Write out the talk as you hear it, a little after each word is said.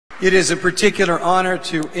It is a particular honor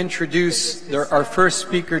to introduce our first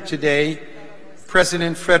speaker today,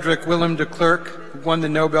 President Frederick Willem de Klerk, who won the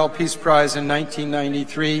Nobel Peace Prize in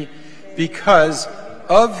 1993. Because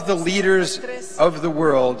of the leaders of the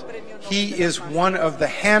world, he is one of the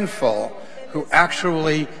handful who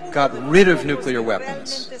actually got rid of nuclear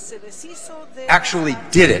weapons, actually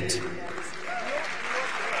did it.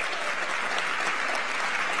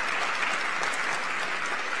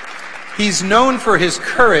 He's known for his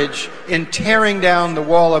courage in tearing down the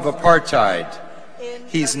wall of apartheid.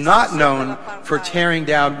 He's not known for tearing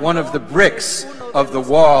down one of the bricks of the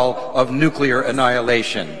wall of nuclear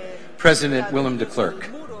annihilation. President Willem de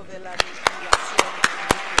Klerk.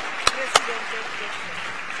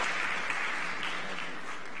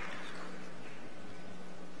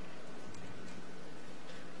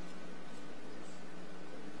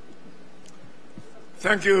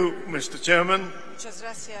 Thank you, Mr. Chairman.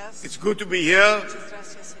 It's good to be here,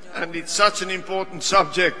 and it's such an important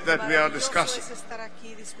subject that we are discussing.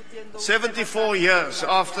 74 years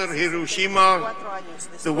after Hiroshima,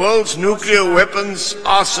 the world's nuclear weapons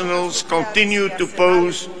arsenals continue to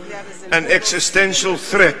pose an existential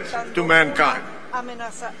threat to mankind.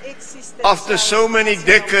 After so many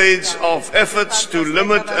decades of efforts to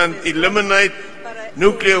limit and eliminate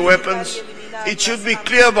nuclear weapons, it should be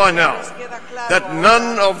clear by now that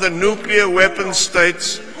none of the nuclear weapon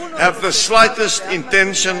states have the slightest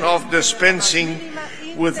intention of dispensing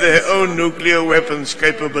with their own nuclear weapons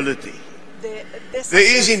capability.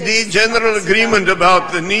 There is indeed general agreement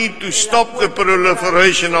about the need to stop the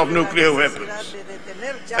proliferation of nuclear weapons.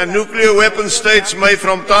 And nuclear weapon states may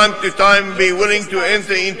from time to time be willing to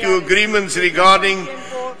enter into agreements regarding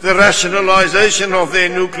the rationalization of their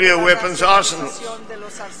nuclear weapons arsenals.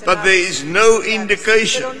 But there is no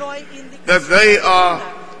indication that they are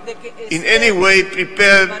in any way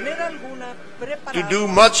prepared to do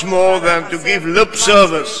much more than to give lip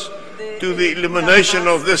service to the elimination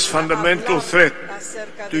of this fundamental threat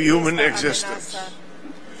to human existence.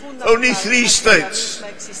 Only 3 states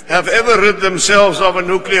have ever rid themselves of a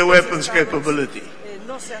nuclear weapons capability.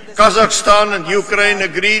 Kazakhstan and Ukraine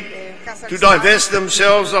agreed to divest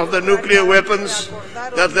themselves of the nuclear weapons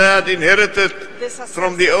that they had inherited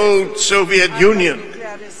from the old Soviet Union.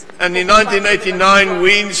 And in 1989,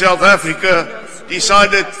 we in South Africa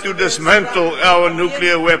decided to dismantle our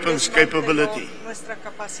nuclear weapons capability.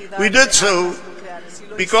 We did so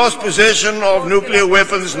because possession of nuclear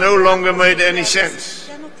weapons no longer made any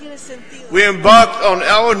sense. We embarked on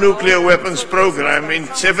our nuclear weapons program in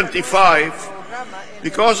 '75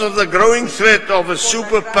 because of the growing threat of a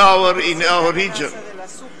superpower in our region,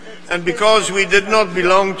 and because we did not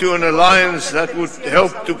belong to an alliance that would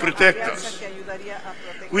help to protect us.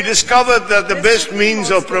 We discovered that the best means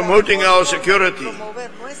of promoting our security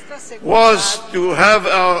was to have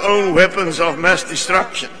our own weapons of mass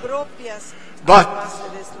destruction, but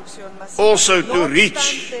also to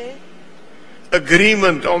reach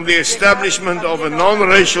agreement on the establishment of a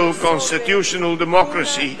non-racial constitutional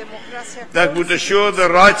democracy that would assure the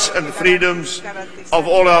rights and freedoms of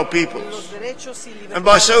all our peoples. And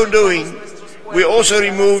by so doing, we also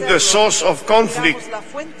removed the source of conflict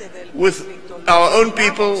with our own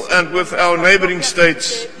people and with our neighboring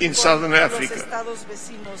states in Southern Africa.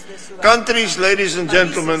 Countries, ladies and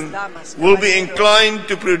gentlemen, will be inclined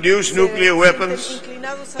to produce nuclear weapons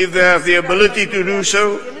if they have the ability to do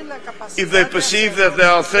so, if they perceive that they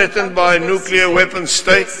are threatened by a nuclear weapons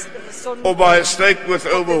state or by a state with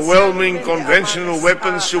overwhelming conventional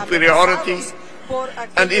weapons superiority,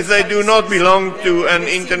 and if they do not belong to an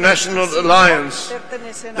international alliance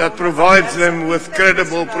that provides them with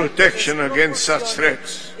credible protection against such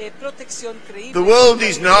threats. The world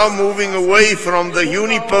is now moving away from the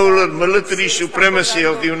unipolar military supremacy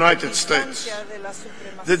of the United States.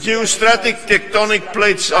 The geostrategic tectonic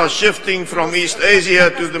plates are shifting from East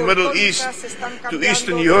Asia to the Middle East, to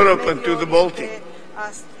Eastern Europe and to the Baltic.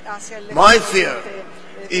 My fear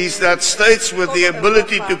is that states with the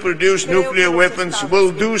ability to produce nuclear weapons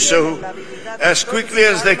will do so as quickly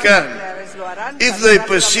as they can, if they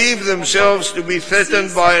perceive themselves to be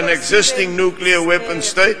threatened by an existing nuclear weapon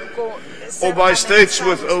state or by states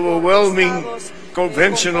with overwhelming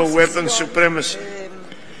conventional weapon supremacy.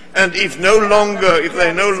 And if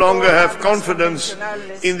they no longer have confidence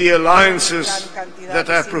in the alliances that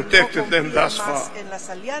have protected them thus far.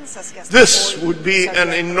 This would be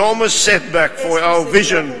an enormous setback for our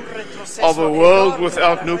vision of a world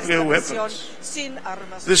without nuclear weapons.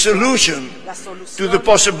 The solution to the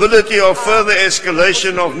possibility of further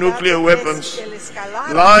escalation of nuclear weapons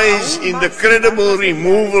lies in the credible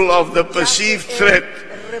removal of the perceived threat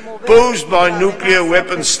posed by nuclear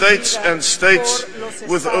weapon states and states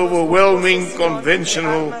with overwhelming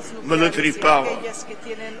conventional military power.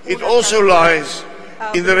 It also lies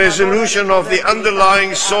in the resolution of the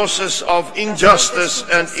underlying sources of injustice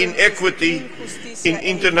and inequity in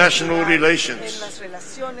international relations,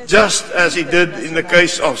 just as it did in the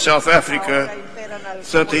case of South Africa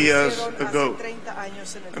 30 years ago.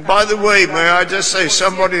 And by the way, may I just say,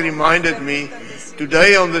 somebody reminded me,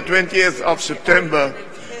 today on the 20th of September,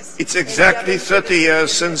 it's exactly 30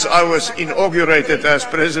 years since I was inaugurated as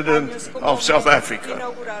President of South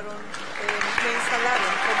Africa.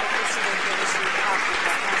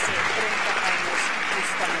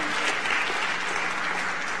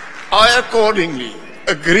 I accordingly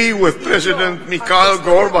agree with President Mikhail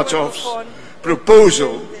Gorbachev's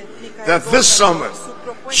proposal that this summit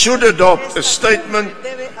should adopt a statement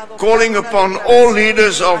calling upon all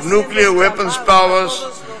leaders of nuclear weapons powers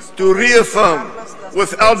to reaffirm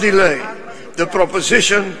without delay the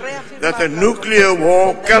proposition that a nuclear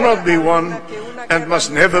war cannot be won and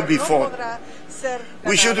must never be fought.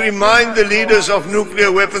 We should remind the leaders of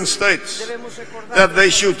nuclear weapon states that they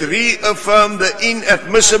should reaffirm the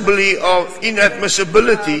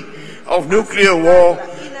inadmissibility of nuclear war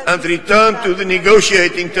and return to the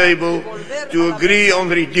negotiating table to agree on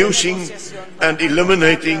reducing and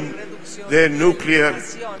eliminating their nuclear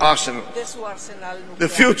arsenal. The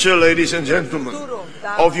future, ladies and gentlemen,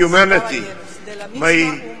 of humanity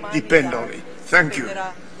may depend on it. Thank you.